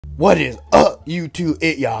What is up, YouTube?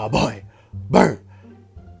 It y'all boy, Burn.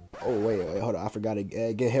 Oh wait, hold on. I forgot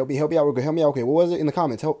to help me out real quick. Help me out. Okay, what was it in the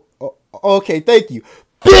comments? Help. Oh, okay, thank you.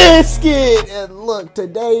 Biscuit! And look,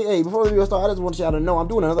 today, hey, before the video starts, I just want y'all to know I'm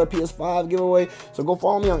doing another PS5 giveaway. So go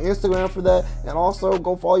follow me on Instagram for that. And also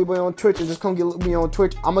go follow your boy on Twitch and just come get me on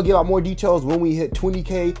Twitch. I'm going to give out more details when we hit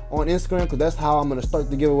 20K on Instagram, because that's how I'm going to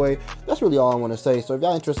start the giveaway. That's really all I want to say. So if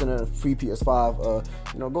y'all interested in a free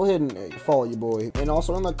PS5, you know, go ahead and follow your boy. And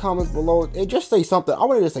also in the comments below, just say something. I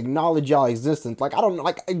want to just acknowledge y'all existence. Like, I don't know,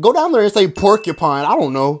 like, go down there and say porcupine. I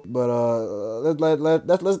don't know. But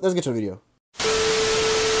let's get to the video.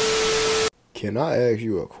 Can I ask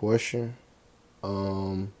you a question?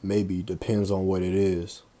 Maybe, depends on what it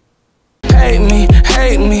is. Hate me,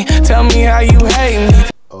 tell me how you hate me.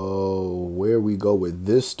 Oh, where we go with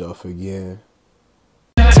this stuff again?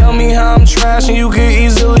 Tell me how I'm trash and you can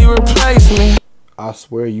easily replace me. I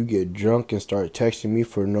swear you get drunk and start texting me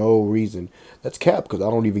for no reason. That's cap, because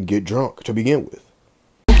I don't even get drunk to begin with.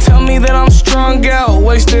 Tell me that I'm strung out,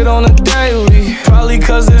 wasted on a daily. Probably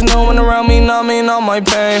cause there's no one around me numbing all my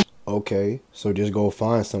pain. Okay, so just go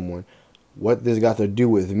find someone. What this got to do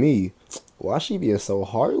with me? Why she being so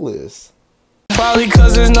heartless? Probably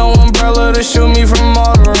cause there's no umbrella to shoot me from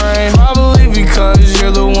all the rain. Probably because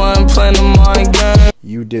you're the one playing the mind game.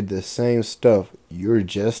 You did the same stuff. You're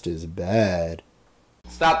just as bad.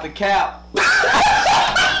 Stop the cap.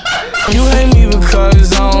 You hate me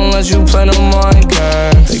because I don't let you play the mind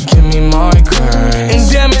game. They give me migraines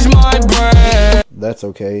and damage my brain. That's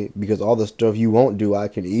okay, because all the stuff you won't do, I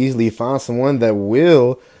can easily find someone that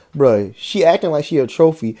will. Bruh, she acting like she a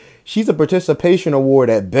trophy. She's a participation award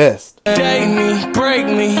at best. Date me, break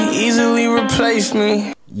me, easily replace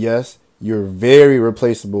me. Yes, you're very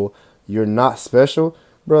replaceable. You're not special.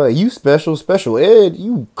 Bruh, you special ed.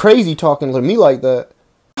 You crazy talking to me like that.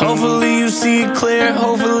 Hopefully you see it clear,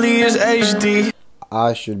 hopefully it's HD.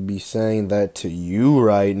 I should be saying that to you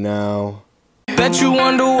right now. Bet you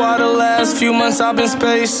wonder why the last few months I've been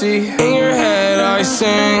spacey. In your head I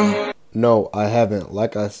sing. No, I haven't.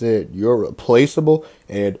 Like I said, you're replaceable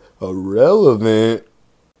and irrelevant.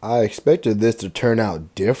 I expected this to turn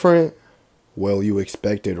out different. Well, you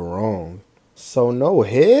expected wrong. So no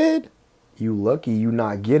head? You lucky you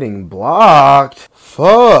not getting blocked.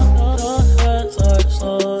 Fuck.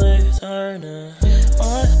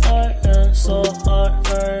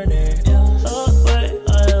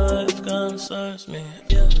 Me.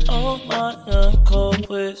 Oh my uncle,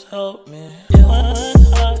 please help me. When I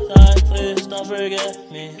die, please don't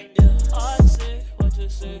forget me. I see what you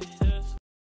see.